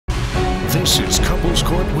This is Couples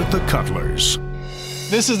Court with the Cutlers.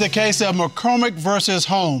 This is the case of McCormick versus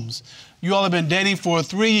Holmes. You all have been dating for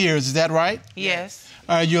 3 years, is that right? Yes.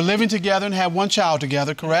 You're living together and have one child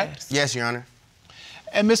together, correct? Yes, Your Honor.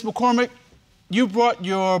 And Ms. McCormick, you brought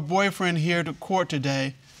your boyfriend here to court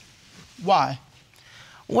today. Why?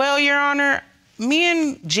 Well, Your Honor, me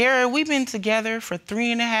and Jared, we've been together for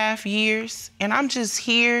 3.5 years, and I'm just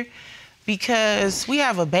here because we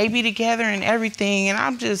have a baby together and everything, and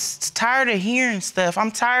I'm just tired of hearing stuff.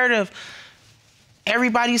 I'm tired of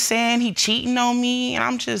everybody saying he cheating on me, and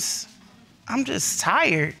I'm just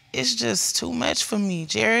tired. It's just too much for me,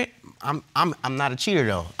 Jared. I'm not a cheater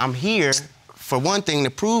though. I'm here for one thing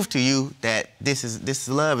to prove to you that this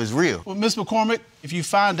love is real. Well, Ms. McCormick, if you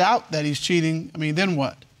find out that he's cheating, I mean, then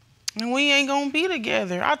what? And we ain't gonna be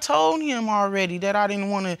together. I told him already that I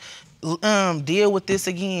didn't want to deal with this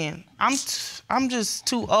again. I'm just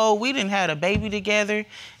too old. We didn't had a baby together,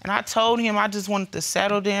 and I told him I just wanted to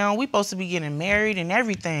settle down. We supposed to be getting married and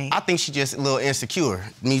everything. I think she's just a little insecure,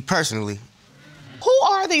 me personally. Who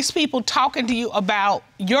are these people talking to you about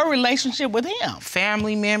your relationship with him?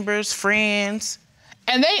 Family members, friends.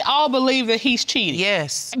 And they all believe that he's cheating?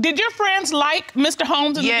 Yes. Did your friends like Mr.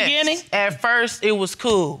 Holmes in the beginning? At first, it was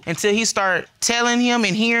cool until he started telling him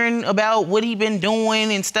and hearing about what he been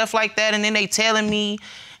doing and stuff like that, and then they telling me,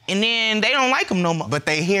 and then they don't like him no more. But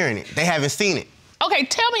they hearing it. They haven't seen it. Okay,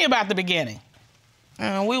 tell me about the beginning.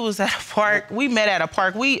 We was at a park. We met at a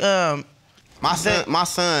park. My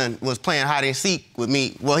son was playing hide and seek with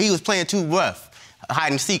me. Well, he was playing too rough,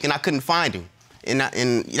 hide and seek, and I couldn't find him. And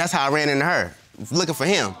that's how I ran into her, looking for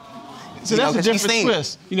him. So that's a different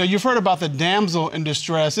twist. You know, you've heard about the damsel in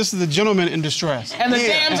distress. This is the gentleman in distress. And the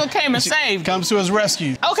damsel came and saved comes to his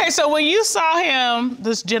rescue. Okay, so when you saw him,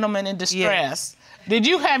 this gentleman in distress, did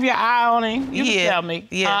you have your eye on him? You can tell me.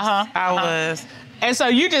 Yes, I was. And so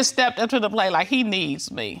you just stepped up to the plate like, he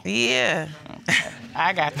needs me. Yeah. Okay,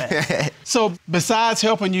 I got that. So besides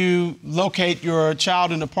helping you locate your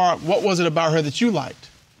child in the park, what was it about her that you liked?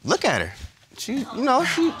 Look at her. She's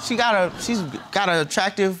got an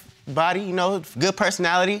attractive body, you know, good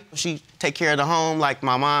personality. She take care of the home like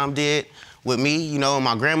my mom did with me, you know, and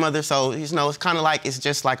my grandmother. So, you know, it's kind of like, it's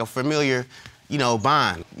just like a familiar, you know,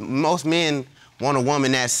 bond. Most men want a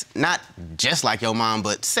woman that's not just like your mom,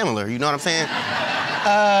 but similar, you know what I'm saying?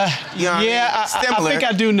 You know yeah, I think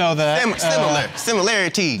I do know that.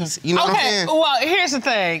 Similarities, you know what I'm saying? Okay, well, here's the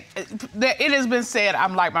thing. It has been said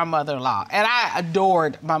I'm like my mother-in-law, and I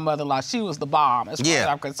adored my mother-in-law. She was the bomb, as far as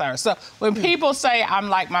I'm concerned. So when people say I'm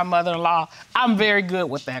like my mother-in-law, I'm very good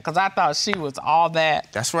with that, because I thought she was all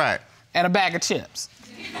that. That's right. And a bag of chips.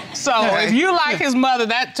 So if you like his mother,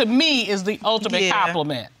 that to me is the ultimate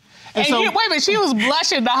compliment. And so, wait a minute, she was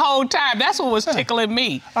blushing the whole time. That's what was tickling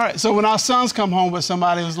me. All right, so when our sons come home with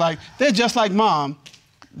somebody who's like, they're just like mom,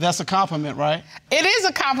 that's a compliment, right? It is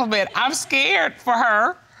a compliment. I'm scared for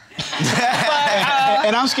her.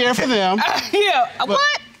 And I'm scared for them.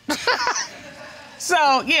 What?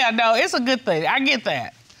 So, yeah, no, it's a good thing. I get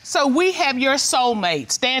that. So we have your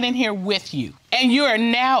soulmate standing here with you, and you are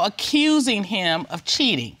now accusing him of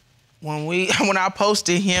cheating. When I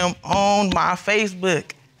posted him on my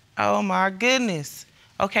Facebook, oh my goodness.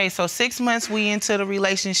 Okay, so 6 months we into the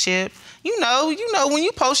relationship. You know, when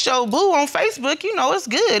you post your boo on Facebook, you know it's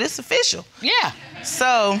good, it's official. Yeah.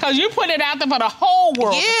 So. Because you put it out there for the whole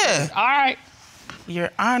world. Yeah. All right.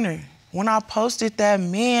 Your Honor, when I posted that,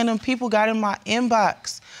 man, and people got in my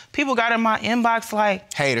inbox. People got in my inbox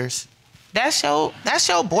like. Haters. That's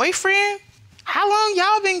your boyfriend? How long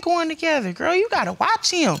y'all been going together? Girl, you gotta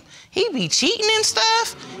watch him. He be cheating and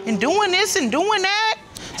stuff, and doing this and doing that.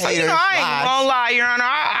 So, you know, I ain't gonna lie, Your Honor,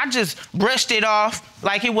 I just brushed it off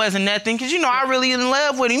like it wasn't nothing, because, you know, I really in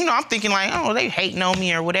love with him. You know, I'm thinking like, oh, they hating on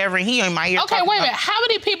me or whatever, and he ain't my ear. Okay, wait a minute. How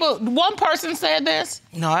many people, one person said this?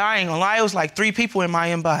 No, I ain't gonna lie, it was like 3 people in my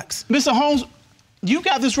inbox. Mr. Holmes, you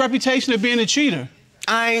got this reputation of being a cheater.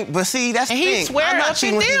 But see, that's the thing. He swear up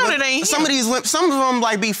and down it ain't some of these women, some of them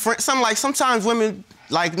like be friends, sometimes women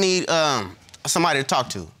like need somebody to talk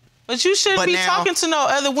to. But you shouldn't be talking to no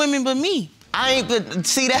other women but me. But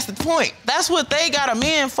see, that's the point. That's what they got a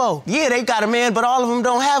man for. Yeah, they got a man, but all of them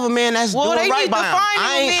don't have a man that's doing right by them.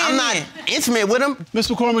 I'm not intimate with him. Ms.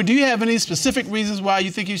 McCormick, do you have any specific reasons why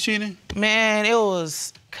you think he's cheating? Man, it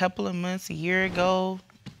was a couple of months, a year ago,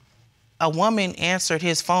 a woman answered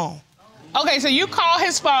his phone. Okay, so you call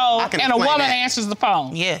his phone and a woman answers the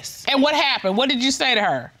phone. Yes. And what happened? What did you say to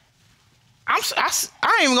her? I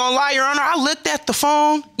ain't even gonna lie, Your Honor. I looked at the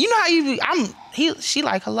phone. You know how she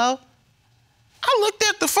like, hello? I looked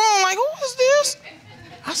at the phone like, who is this?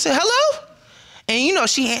 I said, hello? And you know,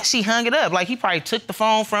 she hung it up. Like he probably took the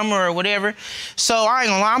phone from her or whatever. So I ain't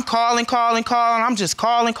gonna lie, I'm calling. I'm just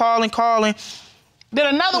calling. Did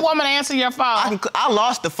another woman answer your phone? I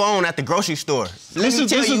lost the phone at the grocery store. This is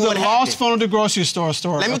the lost phone at the grocery store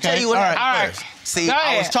story. Let me tell you what happened All right. first. See,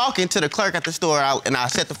 I was talking to the clerk at the store, and I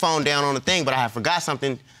set the phone down on the thing, but I had forgot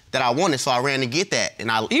something that I wanted, so I ran to get that. And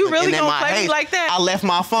you really gonna play me like that? I left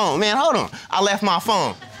my phone. Man, hold on. I left my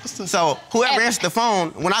phone. So whoever answered the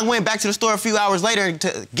phone, when I went back to the store a few hours later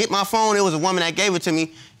to get my phone, it was a woman that gave it to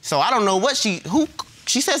me. So I don't know what she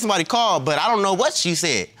said somebody called, but I don't know what she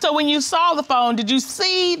said. So when you saw the phone, did you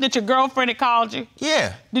see that your girlfriend had called you?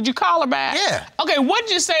 Yeah. Did you call her back? Yeah. Okay, what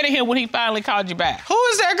did you say to him when he finally called you back? Who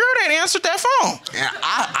is that girl that answered that phone?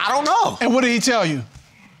 I don't know. And what did he tell you?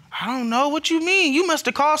 I don't know what you mean. You must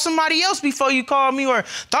have called somebody else before you called me, or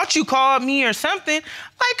thought you called me or something.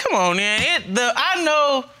 Like, come on, man. I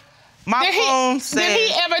know my phone said... Did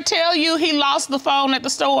he ever tell you he lost the phone at the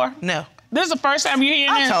store? No. This is the first time you're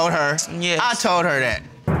hearing I this? told her. Yes. I told her that.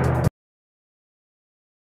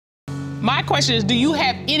 My question is, do you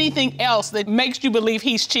have anything else that makes you believe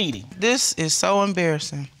he's cheating? This is so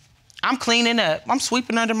embarrassing. I'm cleaning up. I'm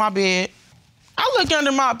sweeping under my bed. I look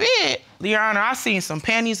under my bed. Your Honor, I seen some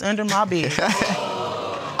panties under my bed.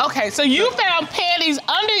 Okay, so you found panties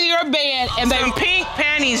under your bed and they... Some pink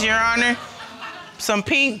panties, Your Honor. Some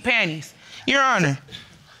pink panties. Your Honor,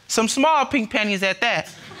 some small pink panties at that.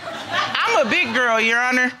 I'm a big girl, Your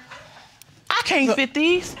Honor. I can't fit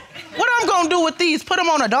these. What I'm gonna do with these? Put them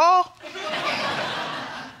on a doll?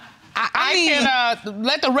 I can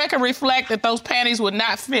let the record reflect that those panties would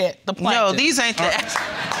not fit the plaintiff. No, these ain't that.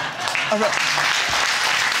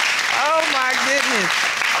 Oh my goodness.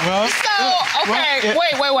 So, okay,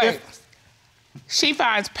 wait. She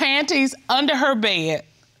finds panties under her bed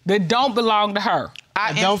that don't belong to her.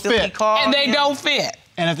 I don't fit. And they don't fit.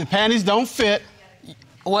 And if the panties don't fit...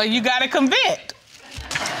 Well, you gotta convict.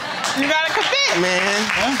 You gotta convict. Man.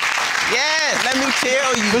 Huh? Yeah, let me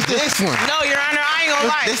tell you this one. No, Your Honor, I ain't gonna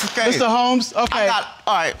lie. This is crazy. Mr. Holmes, okay. All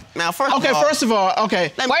right, now first of all... Okay, first of all,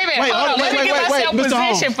 okay. Wait a minute, hold on. Let me get myself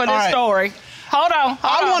positioned for this story. Hold on.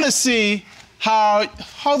 I want to see how...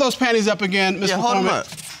 Hold those panties up again, Mr. Yeah, hold them up.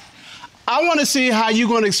 I want to see how you're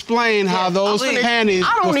going to explain how those panties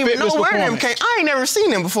I don't will even fit know Mr. where them McCormick. came. I ain't never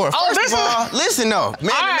seen them before. First of all, listen though,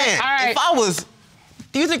 man All to man. right. If I was...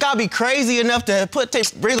 Do you think I'd be crazy enough to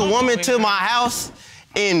bring a woman to my house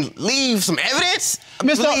and leave some evidence?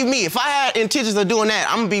 Believe me, if I had intentions of doing that,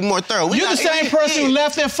 I'm gonna be more thorough. You're the same person who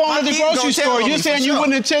left their phone at the grocery store. You're saying you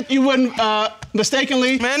wouldn't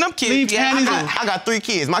mistakenly leave panties? I got 3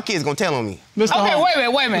 kids. My kids gonna tell on me. Mr. Okay,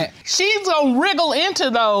 Holmes. wait a minute. She's gonna wriggle into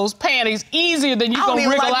those panties easier than you gonna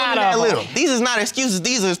wriggle out of them. These is not excuses.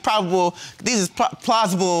 These is plausible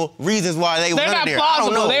reasons why they were there. They're not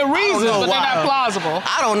plausible. They're reasons, but they're not plausible.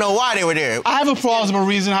 I don't know why they were there. I have a plausible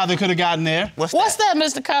reason how they could have gotten there. What's that,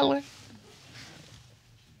 Mr. Cutler?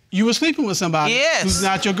 You were sleeping with somebody who's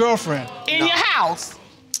not your girlfriend. In your house.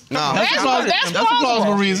 No. That's a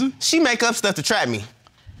plausible reason. She make up stuff to trap me.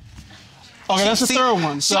 Okay, that's the third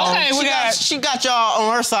one. So Okay, she got y'all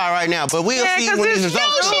on her side right now, but we'll see when these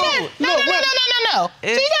results come. No. She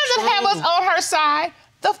doesn't have us on her side.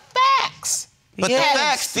 The facts. But the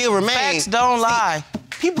facts still remain. Facts don't lie.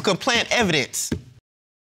 People can plant evidence.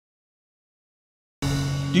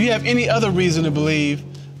 do you have any other reason to believe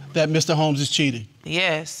that Mr. Holmes is cheating?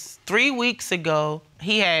 Yes. 3 weeks ago,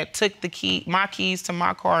 he had took my keys to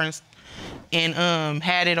my car and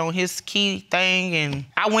had it on his key thing, and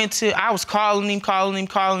I was calling him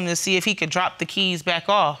to see if he could drop the keys back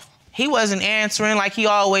off. He wasn't answering like he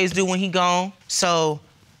always do when he gone. So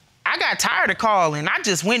I got tired of calling. I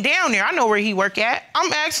just went down there. I know where he work at.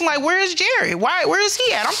 I'm asking like, where is Jerry? Where is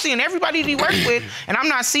he at? I'm seeing everybody that he work with, and I'm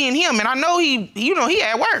not seeing him. And I know he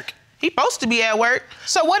at work. He supposed to be at work.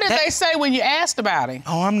 So what did they say when you asked about him?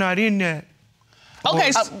 Oh, I'm not in that.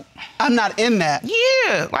 Okay, I'm not in that.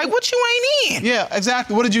 Yeah, like what you ain't in? Yeah,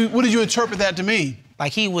 exactly. What did you interpret that to mean?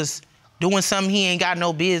 Like he was doing something he ain't got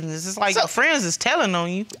no business. It's like your friends is telling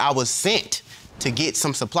on you. I was sent to get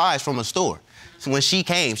some supplies from a store. So when she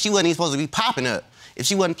came, she wasn't even supposed to be popping up. If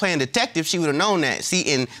she wasn't playing detective, she would have known that.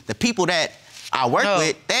 See, and the people that I work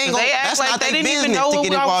with, that's not their business to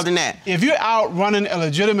get involved in that. If you're out running a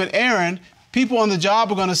legitimate errand, people on the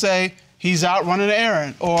job are going to say, he's out running an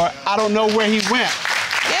errand, or I don't know where he went.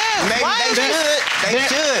 Yeah, maybe they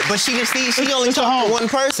should, but she only talked to one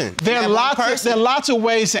person. There are lots of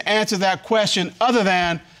ways to answer that question other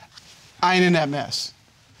than, I ain't in that mess.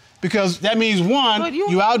 Because that means, one,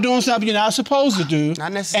 you out doing something you're not supposed to do,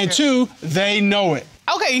 not necessarily. And two, they know it.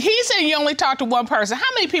 Okay, he said you only talked to one person. How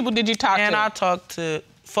many people did you talk to? And I talked to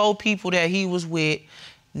 4 people that he was with.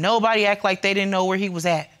 Nobody act like they didn't know where he was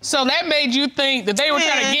at. So that made you think that they were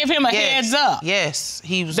trying to give him a heads up? Yes,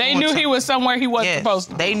 he was. They knew he was somewhere he wasn't supposed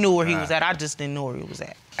to be. They knew where he was at. I just didn't know where he was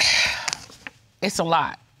at. It's a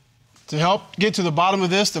lot. To help get to the bottom of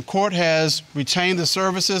this, the court has retained the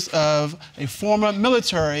services of a former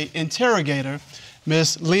military interrogator,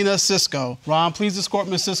 Miss Lena Cisco. Ron, please escort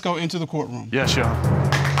Miss Cisco into the courtroom. Yes, Your Honor.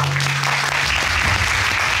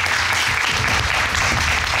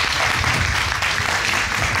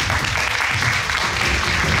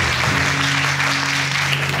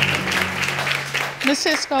 Ms.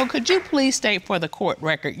 Cisco, could you please state for the court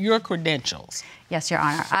record your credentials? Yes, Your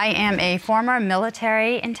Honor. I am a former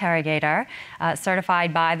military interrogator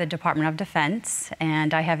certified by the Department of Defense,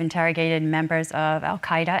 and I have interrogated members of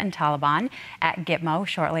Al-Qaeda and Taliban at Gitmo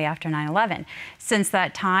shortly after 9/11. Since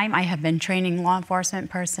that time, I have been training law enforcement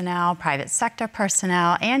personnel, private sector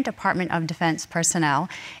personnel, and Department of Defense personnel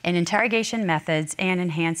in interrogation methods and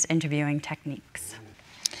enhanced interviewing techniques.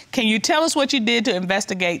 Can you tell us what you did to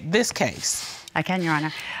investigate this case? I can, Your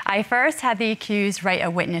Honor. I first had the accused write a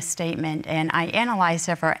witness statement, and I analyzed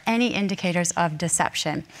it for any indicators of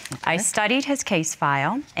deception. Okay. I studied his case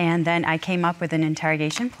file, and then I came up with an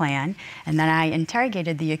interrogation plan, and then I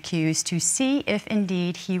interrogated the accused to see if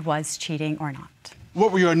indeed he was cheating or not.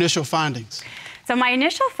 What were your initial findings? So my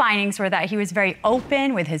initial findings were that he was very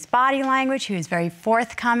open with his body language, he was very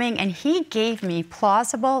forthcoming, and he gave me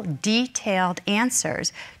plausible, detailed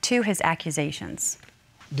answers to his accusations.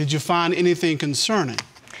 Did you find anything concerning?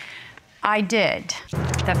 I did.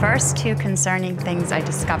 The first 2 concerning things I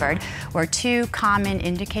discovered were 2 common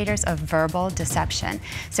indicators of verbal deception.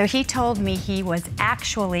 So he told me he was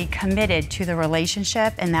actually committed to the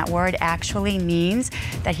relationship, and that word actually means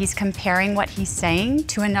that he's comparing what he's saying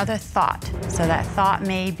to another thought. So that thought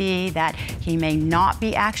may be that he may not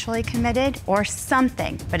be actually committed or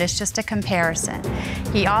something, but it's just a comparison.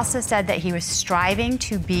 He also said that he was striving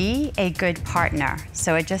to be a good partner.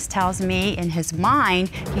 So it just tells me in his mind,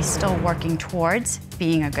 he's still working towards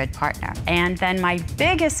being a good partner. And then my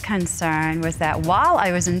biggest concern was that while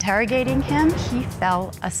I was interrogating him, he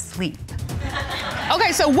fell asleep.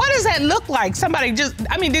 Okay, so what does that look like? Somebody just,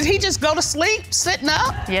 I mean, did he just go to sleep, sitting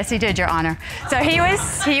up? Yes, he did, Your Honor. So he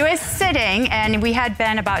was sitting, and we had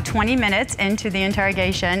been about 20 minutes into the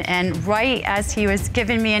interrogation, and right as he was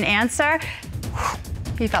giving me an answer,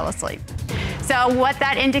 he fell asleep. So what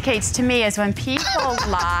that indicates to me is when people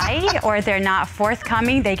lie or they're not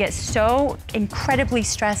forthcoming, they get so incredibly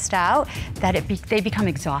stressed out that they become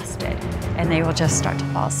exhausted and they will just start to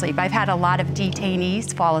fall asleep. I've had a lot of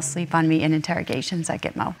detainees fall asleep on me in interrogations at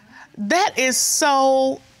Gitmo. That is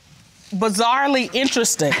so bizarrely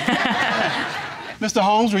interesting. Mr.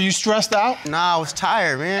 Holmes, were you stressed out? Nah, I was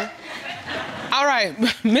tired, man. All right,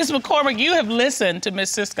 Ms. McCormick, you have listened to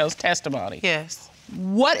Ms. Cisco's testimony. Yes.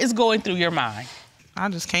 What is going through your mind? I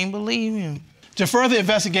just can't believe him. To further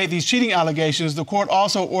investigate these cheating allegations, the court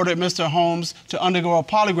also ordered Mr. Holmes to undergo a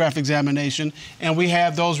polygraph examination, and we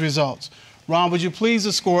have those results. Ron, would you please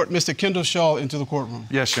escort Mr. Kendall Shaw into the courtroom?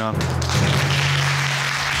 Yes, Your Honor.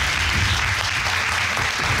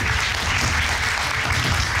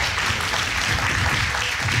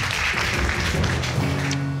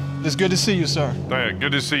 It's good to see you, sir. Hey,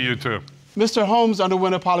 good to see you, too. Mr. Holmes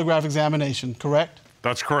underwent a polygraph examination, correct?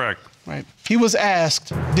 That's correct. Right. He was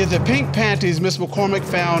asked, did the pink panties Ms. McCormick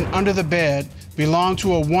found under the bed belong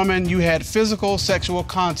to a woman you had physical sexual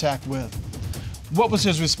contact with? What was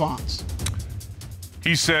his response?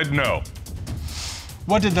 He said no.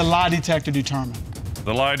 What did the lie detector determine?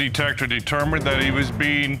 The lie detector determined that he was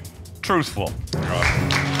being truthful. Told you.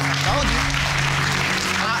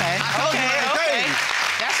 Okay.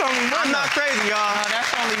 That's only one. I'm not crazy, y'all. No,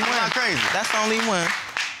 that's only one. I'm not crazy. That's only one.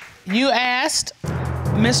 You asked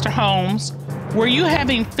Mr. Holmes, were you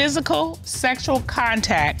having physical sexual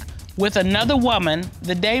contact with another woman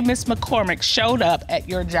the day Ms. McCormick showed up at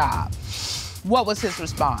your job? What was his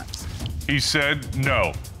response? He said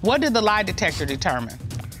no. What did the lie detector determine?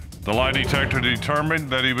 The lie detector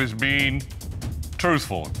determined that he was being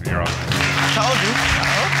truthful, Your Honor. I told you.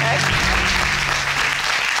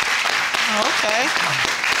 Okay.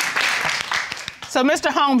 So,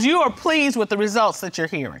 Mr. Holmes, you are pleased with the results that you're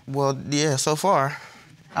hearing? Well, yeah, so far.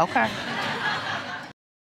 Okay.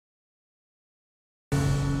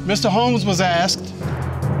 Mr. Holmes was asked,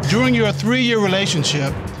 during your 3-year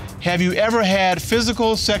relationship, have you ever had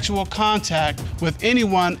physical sexual contact with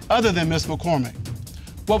anyone other than Ms. McCormick?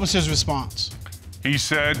 What was his response? He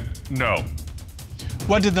said no.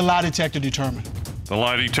 What did the lie detector determine? The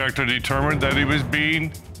lie detector determined that he was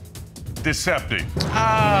being deceptive.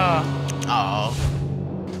 Oh.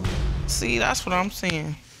 See, that's what I'm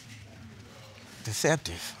saying.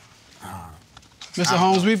 Deceptive. Mr.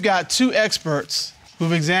 Holmes, we've got 2 experts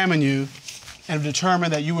who've examined you and have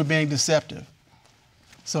determined that you were being deceptive.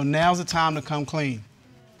 So now's the time to come clean.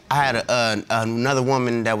 I had another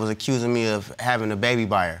woman that was accusing me of having a baby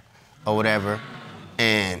by her or whatever,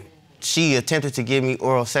 and she attempted to give me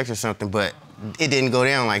oral sex or something, but it didn't go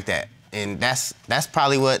down like that. And that's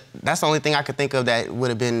the only thing I could think of that would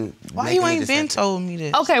have been. Why you ain't been told me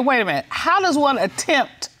this? Okay, wait a minute. How does one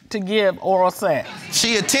attempt to give oral sex?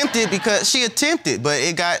 She attempted,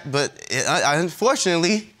 but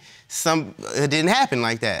unfortunately, it didn't happen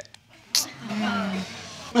like that.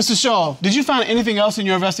 Mr. Shaw, did you find anything else in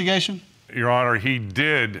your investigation? Your Honor, he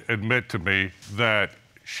did admit to me that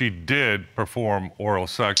she did perform oral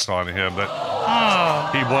sex on him, that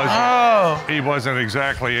he wasn't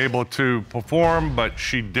exactly able to perform, but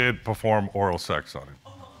she did perform oral sex on him.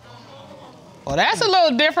 Well, that's a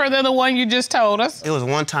little different than the one you just told us. It was a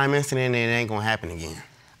one-time incident and it ain't gonna happen again.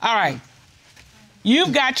 All right.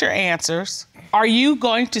 You've got your answers. Are you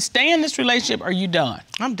going to stay in this relationship or are you done?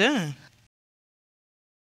 I'm done.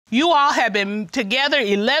 You all have been together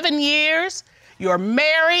 11 years. You're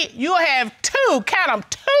married. You have 2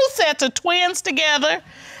 sets of twins together.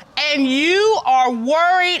 And you are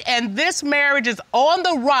worried and this marriage is on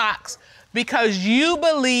the rocks because you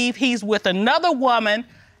believe he's with another woman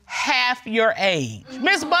half your age.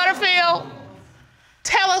 Miss Butterfield,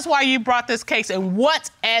 tell us why you brought this case and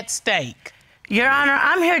what's at stake. Your Honor,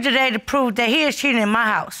 I'm here today to prove that he is cheating in my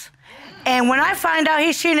house. And when I find out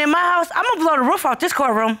he's cheating in my house, I'm gonna blow the roof off this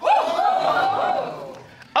courtroom.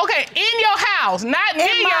 Okay, in your house, not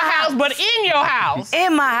in your house, but in your house.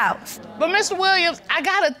 In my house. But Mr. Williams, I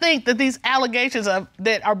gotta think that these allegations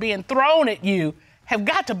that are being thrown at you have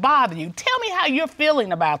got to bother you. Tell me how you're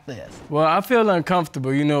feeling about this. Well, I feel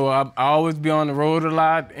uncomfortable. You know, I always be on the road a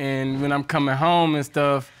lot, and when I'm coming home and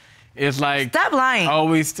stuff, it's like... Stop lying.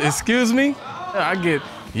 Always, excuse me? I get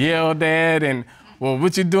yelled at and, well,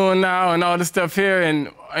 what you doing now and all this stuff here, and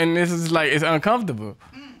this is like, it's uncomfortable.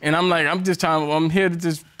 And I'm like, I'm here to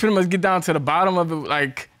just pretty much get down to the bottom of it,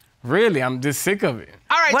 like, really, I'm just sick of it.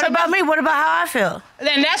 All right, what about me? What about how I feel?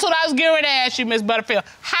 And that's what I was getting ready to ask you, Miss Butterfield.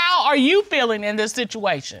 How are you feeling in this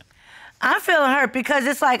situation? I'm feeling hurt because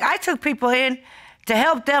it's like I took people in to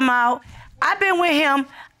help them out. I've been with him.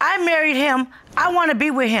 I married him. I want to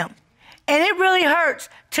be with him. And it really hurts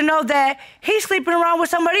to know that he's sleeping around with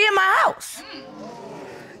somebody in my house.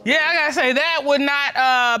 Yeah, I gotta say, that would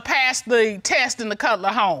not pass the test in the Cutler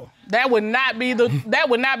home. That would not be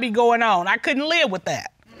going on. I couldn't live with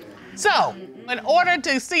that. So, in order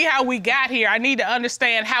to see how we got here, I need to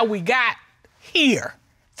understand how we got here.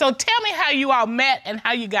 So tell me how you all met and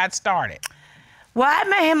how you got started. Well, I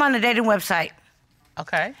met him on a dating website.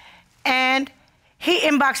 Okay. And he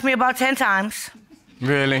inboxed me about 10 times.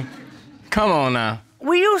 Really? Come on now.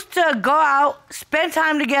 We used to go out, spend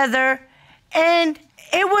time together, and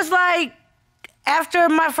it was like, after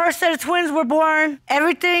my first set of twins were born,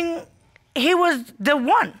 everything, he was the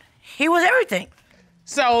one. He was everything.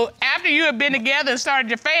 So after you had been together and started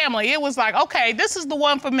your family, it was like, okay, this is the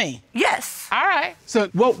one for me. Yes. All right. So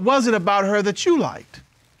what was it about her that you liked?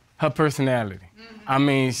 Her personality. I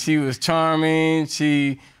mean, she was charming.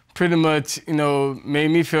 She pretty much, you know, made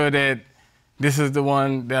me feel that this is the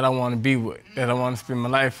one that I want to be with, that I want to spend my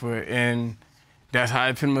life with. And that's how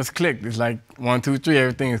it pretty much clicked. It's like 1, 2, 3,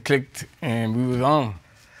 everything is clicked, and we was on.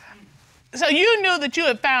 So you knew that you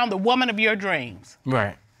had found the woman of your dreams.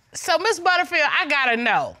 Right. So, Miss Butterfield, I gotta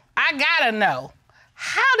know,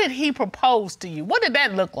 how did he propose to you? What did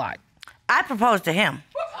that look like? I proposed to him.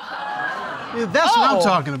 Yeah, that's what I'm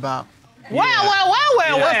talking about. Well.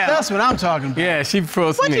 That's what I'm talking about. Yeah, she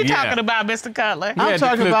proposed to What me, you talking about, Mr. Cutler? I'm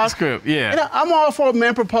talking about the script, yeah. You know, I'm all for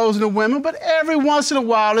men proposing to women, but every once in a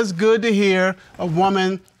while it's good to hear a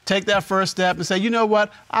woman take that first step and say, you know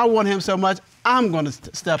what, I want him so much, I'm gonna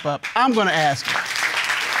step up. I'm gonna ask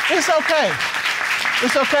him. It's okay.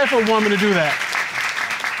 It's okay for a woman to do that.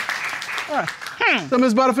 All right. So,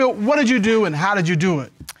 Ms. Butterfield, what did you do and how did you do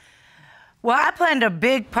it? Well, I planned a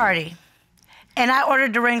big party, and I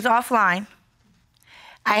ordered the rings offline.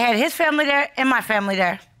 I had his family there and my family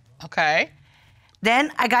there. Okay.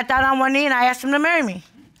 Then I got down on one knee and I asked him to marry me.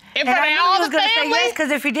 In front of all the family? Say yes, because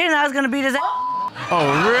if he didn't, I was gonna beat his ass. Oh,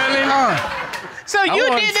 really? So you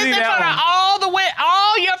did this in front of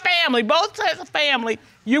all your family, both sets of family,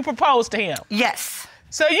 you proposed to him? Yes.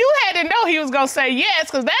 So you had to know he was gonna say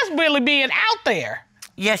yes, because that's really being out there.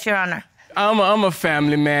 Yes, Your Honor. I'm a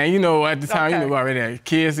family man. You know, at the time, Okay. you know, we already had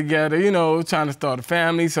kids together, you know, trying to start a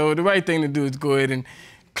family. So the right thing to do is go ahead and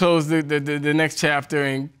close the next chapter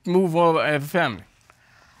and move on as a family.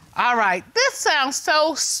 All right, this sounds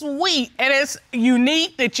so sweet, and it's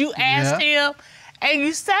unique that you asked him, and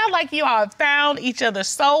you sound like you have found each other's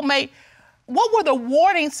soulmate. What were the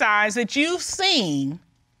warning signs that you've seen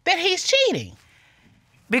that he's cheating?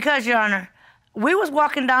 Because, Your Honor, we was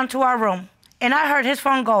walking down to our room, and I heard his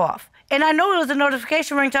phone go off, and I knew it was a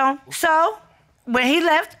notification ringtone. So when he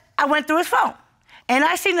left, I went through his phone, and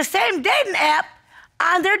I seen the same dating app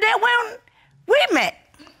on there that when we met.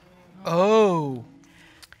 Oh.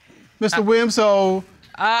 Mr. Williams, so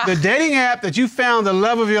the dating app that you found the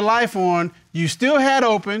love of your life on, you still had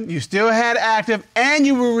open, you still had active, and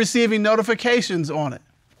you were receiving notifications on it.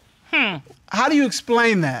 How do you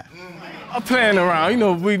explain that? I'm playing around. You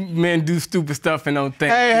know, we men do stupid stuff and don't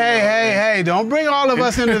think. Hey, don't bring all of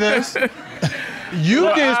us into this.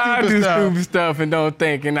 You did stupid stuff and don't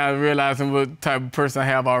think, and not realizing what type of person I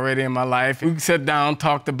have already in my life. We sat down,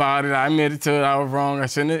 talked about it. I admitted to it. I was wrong. It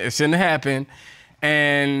shouldn't have happened.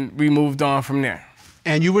 And we moved on from there.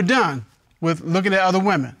 And you were done with looking at other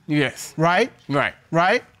women? Yes. Right? Right.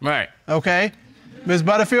 Right? Right. Okay. Ms.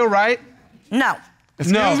 Butterfield, right? No.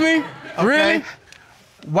 Excuse me? Okay. Really?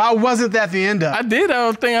 Why wasn't that the end of it? I did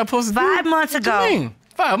everything I was supposed to do. 5 months ago. What you mean?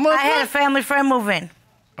 5 months I had a family friend move in.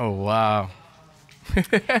 Oh, wow.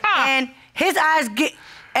 And his eyes get,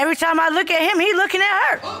 every time I look at him, he's looking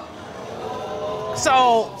at her.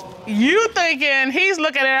 So you thinking he's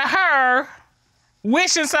looking at her,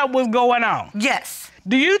 wishing something was going on? Yes.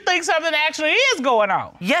 Do you think something actually is going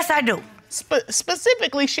on? Yes, I do.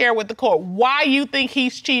 Specifically share with the court why you think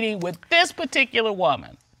he's cheating with this particular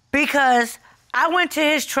woman. Because I went to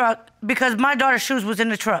his truck because my daughter's shoes was in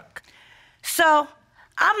the truck. So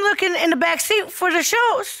I'm looking in the back seat for the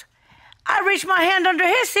shoes. I reach my hand under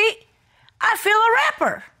his seat. I feel a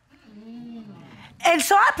wrapper. And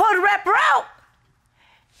so I pull the wrapper out.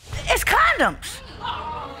 It's condoms.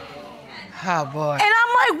 Oh, boy. And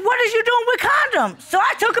I'm like, what are you doing with condoms? So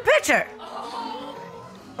I took a picture.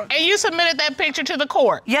 And you submitted that picture to the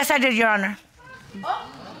court? Yes, I did, Your Honor.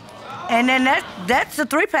 And then that's the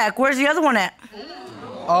 3-pack. Where's the other one at?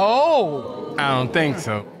 Oh. I don't think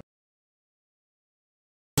so.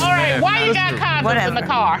 All right, why you got condoms in the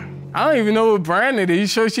car? I don't even know what brand it is. You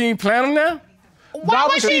sure she ain't planning them now? Why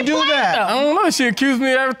would she do that? I don't know. She accused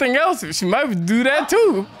me of everything else. She might do that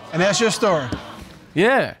too. And that's your story?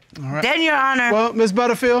 Yeah. All right. Then, Your Honor. Well, Ms.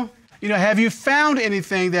 Butterfield, have you found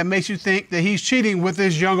anything that makes you think that he's cheating with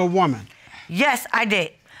this younger woman? Yes, I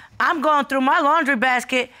did. I'm going through my laundry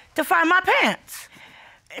basket to find my pants.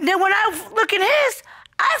 And then when I look in his,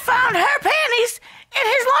 I found her panties in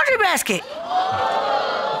his laundry basket.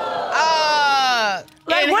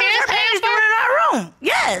 Like, what is her panties doing in our room?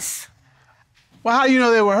 Yes. Well, how do you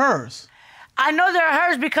know they were hers? I know they're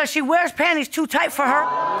hers because she wears panties too tight for her.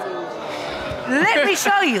 Let me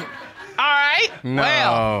show you. All right. No.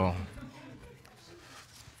 Well.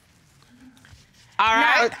 All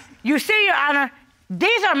right. Now, you see, Your Honor,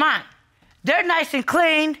 these are mine. They're nice and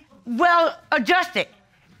clean, well adjusted.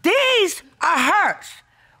 These are hers.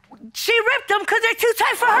 She ripped them because they're too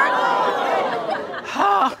tight for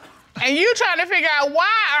her. And you trying to figure out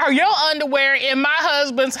why are your underwear in my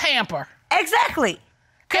husband's hamper? Exactly.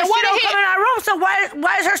 Because she don't come in our room, so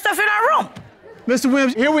why is her stuff in our room? Mr.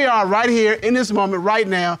 Williams, here we are right here in this moment right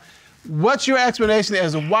now. What's your explanation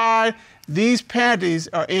as to why these panties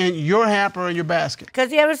are in your hamper and your basket? Because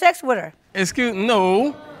he having sex with her.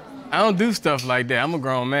 No, I don't do stuff like that. I'm a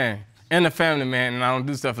grown man and a family man, and I don't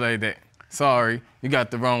do stuff like that. Sorry, you got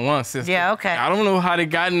the wrong one, sister. Yeah, okay. I don't know how they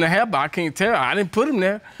got in the hamper. I can't tell. I didn't put them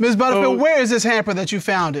there. Ms. Butterfield, where is this hamper that you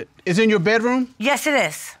found it? Is it in your bedroom? Yes, it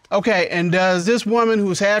is. Okay, and does this woman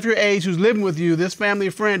who's half your age, who's living with you, this family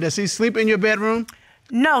friend, does she sleep in your bedroom?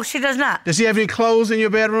 No, she does not. Does she have any clothes in your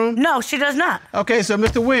bedroom? No, she does not. Okay, so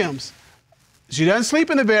Mr. Williams, she doesn't sleep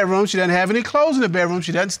in the bedroom, she doesn't have any clothes in the bedroom,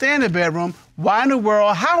 she doesn't stay in the bedroom. Why in the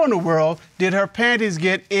world, how in the world did her panties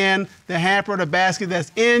get in the hamper or the basket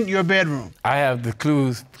that's in your bedroom? I have the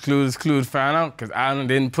clues found out because I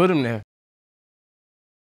didn't put them there.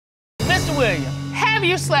 Mr. Williams, have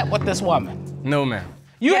you slept with this woman? No, ma'am.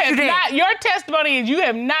 You have not. Your testimony is you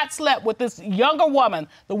have not slept with this younger woman,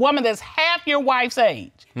 the woman that's half your wife's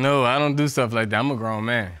age. No, I don't do stuff like that. I'm a grown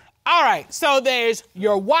man. All right, so there's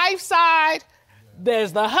your wife's side,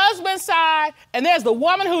 there's the husband's side, and there's the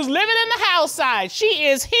woman who's living in the house side. She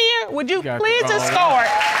is here. Would you please escort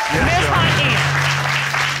Ms. Hunt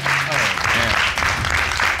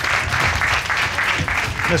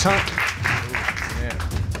in? Ms. Hunt.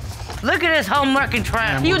 Look at this homework and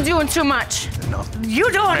trial. You doing too much. You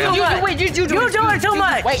doing too much. Wait, you doing too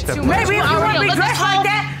much. Wait, too much. Maybe if you want to be dressed like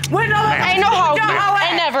that, we know ain't no hoe.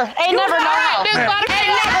 Ain't Ain't never. Ain't never no help. Ain't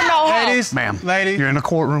never no help. Ladies, Lady, you're in the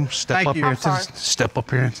courtroom. Step Thank up you. here. I'm sorry. Step up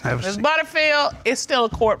here and have a Ms. seat. Butterfield, it's still a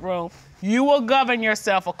courtroom. You will govern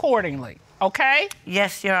yourself accordingly, okay?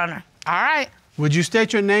 Yes, Your Honor. All right. would you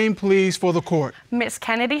state your name, please, for the court? Miss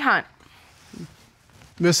Kennedy Hunt.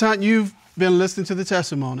 Ms. Hunt, you've been listening to the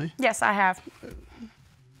testimony. Yes, I have.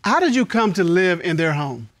 How did you come to live in their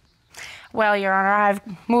home? Well, Your Honor, I've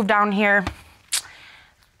moved down here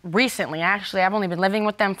recently, actually. I've only been living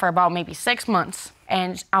with them for about maybe 6 months,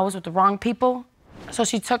 and I was with the wrong people. So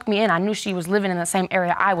she took me in. I knew she was living in the same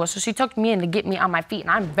area I was, so she took me in to get me on my feet,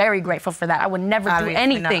 and I'm very grateful for that. I would never do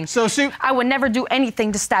anything. I would never do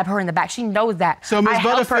anything to stab her in the back. She knows that. So Ms.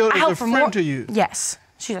 Butterfield is a friend to you? Yes.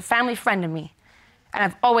 She's a family friend to me, and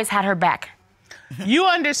I've always had her back. You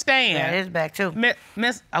understand. Yeah, his back, too.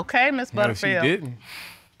 Miss Butterfield. No, she didn't.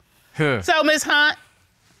 Huh. So, Miss Hunt,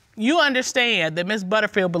 you understand that Miss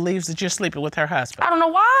Butterfield believes that you're sleeping with her husband. I don't know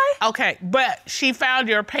why. Okay, but she found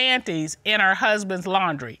your panties in her husband's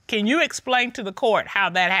laundry. Can you explain to the court how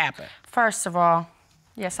that happened? First of all,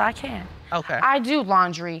 yes, I can. Okay. I do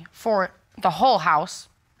laundry for the whole house.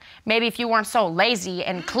 Maybe if you weren't so lazy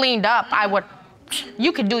and cleaned up,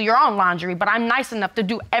 you could do your own laundry, but I'm nice enough to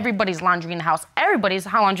do everybody's laundry in the house. Everybody's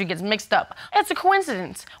laundry gets mixed up. It's a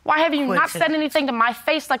coincidence. Why have you not said anything to my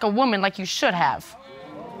face like a woman like you should have?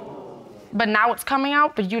 But now it's coming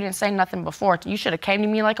out, but you didn't say nothing before. You should have came to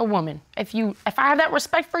me like a woman. If I have that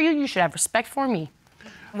respect for you, you should have respect for me.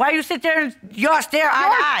 Why you sit there and y'all stare eye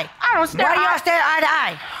to eye? I don't stare. Why y'all stare eye to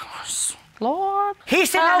eye? Lord. He's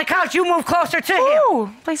sitting on the couch, you move closer to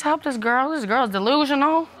him. Please help this girl. This girl's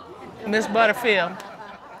delusional. Miss Butterfield,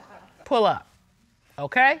 pull up,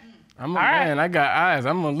 okay? I'm a man, I got eyes,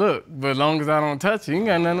 I'm gonna look. But as long as I don't touch you, you ain't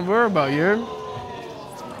got nothing to worry about, you heard me?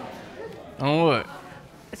 On what?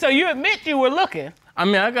 So you admit you were looking? I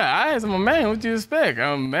mean, I got eyes, I'm a man, what you expect?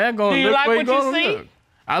 I'm a man gonna Do you look like where what gonna you see? look.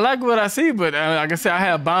 I like what I see, but like I said, I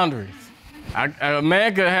have boundaries. A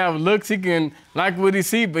man could have looks, he can like what he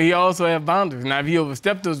see, but he also have boundaries. Now, if you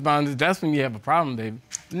overstep those boundaries, that's when you have a problem, baby.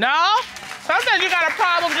 No, sometimes you got a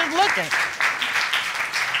problem just looking.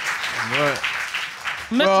 What?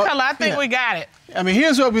 Mr. Keller, I think we got it. I mean,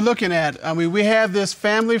 here's what we're looking at. I mean, we have this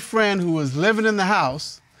family friend who was living in the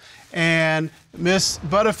house, and Miss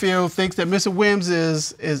Butterfield thinks that Mr. Williams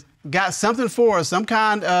is got something for her, some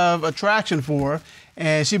kind of attraction for her,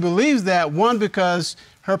 and she believes that, one, because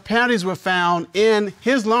her panties were found in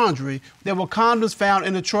his laundry, there were condoms found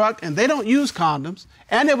in the truck, and they don't use condoms,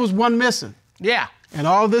 and there was one missing. Yeah. And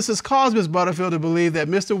all this has caused Ms. Butterfield to believe that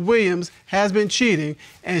Mr. Williams has been cheating,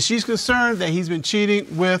 and she's concerned that he's been cheating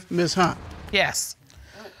with Ms. Hunt. Yes.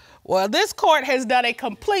 Well, this court has done a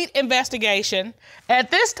complete investigation. At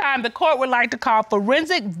this time, the court would like to call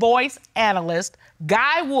forensic voice analyst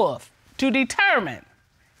Guy Wolf to determine,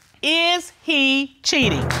 is he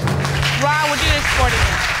cheating? Ron, would you escort him?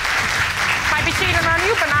 Might be cheating on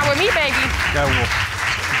you, but not with me, baby. Guy Wolf,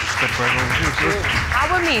 step right over here, sir. Not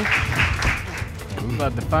with me. We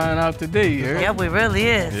about to find out today, you heard? Yeah, we really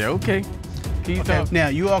is. Yeah, okay. Keep talking. Now,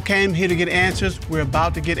 you all came here to get answers. We're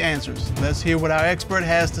about to get answers. Let's hear what our expert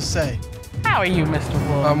has to say. How are you, Mr.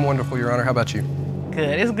 Wolf? I'm wonderful, Your Honor. How about you?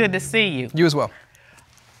 Good. It's good to see you. You as well.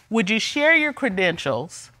 Would you share your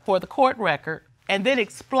credentials for the court record and then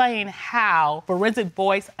explain how forensic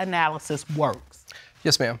voice analysis works?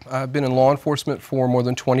 Yes, ma'am. I've been in law enforcement for more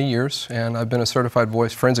than 20 years, and I've been a certified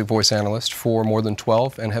forensic voice analyst for more than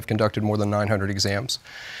 12 and have conducted more than 900 exams.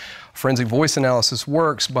 Forensic voice analysis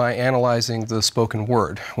works by analyzing the spoken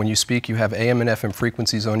word. When you speak, you have AM and FM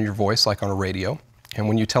frequencies on your voice, like on a radio. And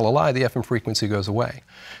when you tell a lie, the FM frequency goes away.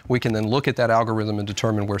 We can then look at that algorithm and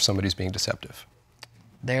determine where somebody's being deceptive.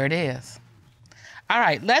 There it is. All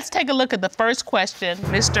right, let's take a look at the first question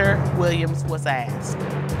Mr. Williams was asked.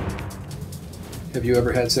 Have you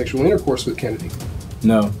ever had sexual intercourse with Kennedy?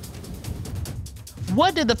 No.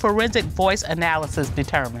 What did the forensic voice analysis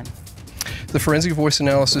determine? The forensic voice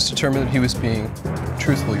analysis determined that he was being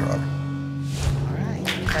truthful, Your Honor. All right.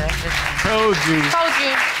 Told you. Told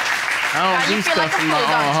you. I don't do stuff in my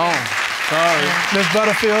own home. Sorry. Ms.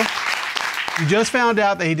 Butterfield, you just found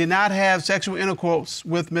out that he did not have sexual intercourse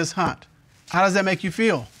with Ms. Hunt. How does that make you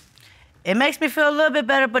feel? It makes me feel a little bit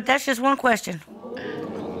better, but that's just one question.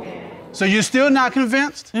 So you're still not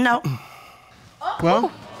convinced? No.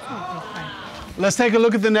 Well, let's take a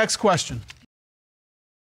look at the next question.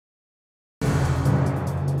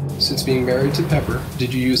 Since being married to Pepper,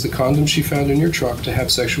 did you use the condom she found in your truck to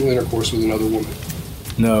have sexual intercourse with another woman?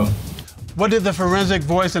 No. What did the forensic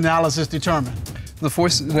voice analysis determine? The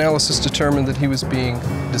voice analysis determined that he was being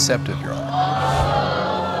deceptive, Your Honor.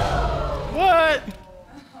 What?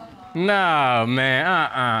 Nah,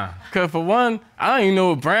 man, Cause for one, I don't even know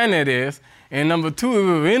what brand that is. And number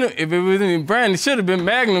two, if it was any brand, it should have been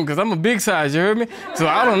Magnum, because I'm a big size, you heard me? So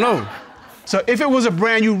I don't know. So if it was a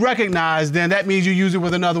brand you recognize, then that means you use it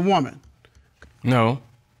with another woman? No.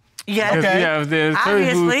 Yeah, okay. Yeah, there's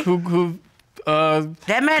obviously.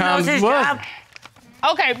 That man knows his job.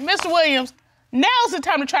 Okay, Mr. Williams, now's the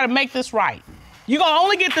time to try to make this right. You're gonna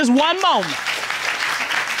only get this one moment.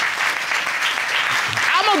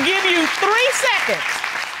 I'm gonna give you 3 seconds.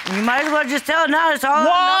 You might as well just tell it now. It's all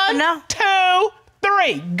 1, now. 2,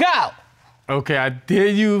 3, go. Okay, I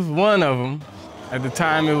did use one of them. At the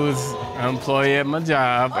time, it was an employee at my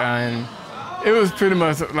job, and it was pretty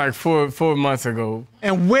much like four months ago.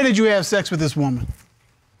 And where did you have sex with this woman?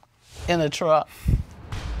 In the truck.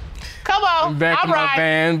 Come on, Back all in my right.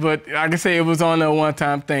 van, but I can say it was on a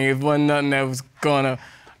one-time thing. It wasn't nothing that was gonna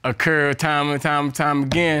occur time and time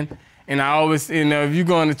again. And I always, if you're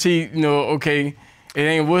gonna cheat, okay, it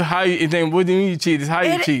ain't what do you cheat, it's how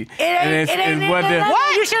you cheat.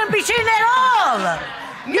 What? You shouldn't be cheating at all.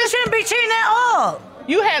 You shouldn't be cheating at all.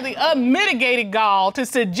 You had the unmitigated gall to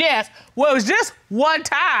suggest, well, it was just one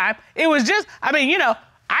time. It was just, you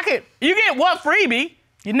get one freebie.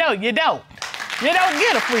 You don't. You don't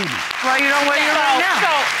get a freebie. Well, you know where you're right now.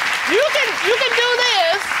 So you can do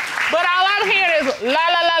this, but all I'm hearing is la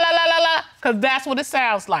la la la la la la, because that's what it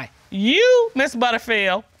sounds like. You, Miss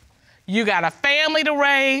Butterfield, you got a family to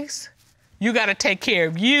raise, you got to take care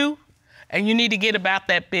of you, and you need to get about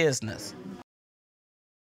that business.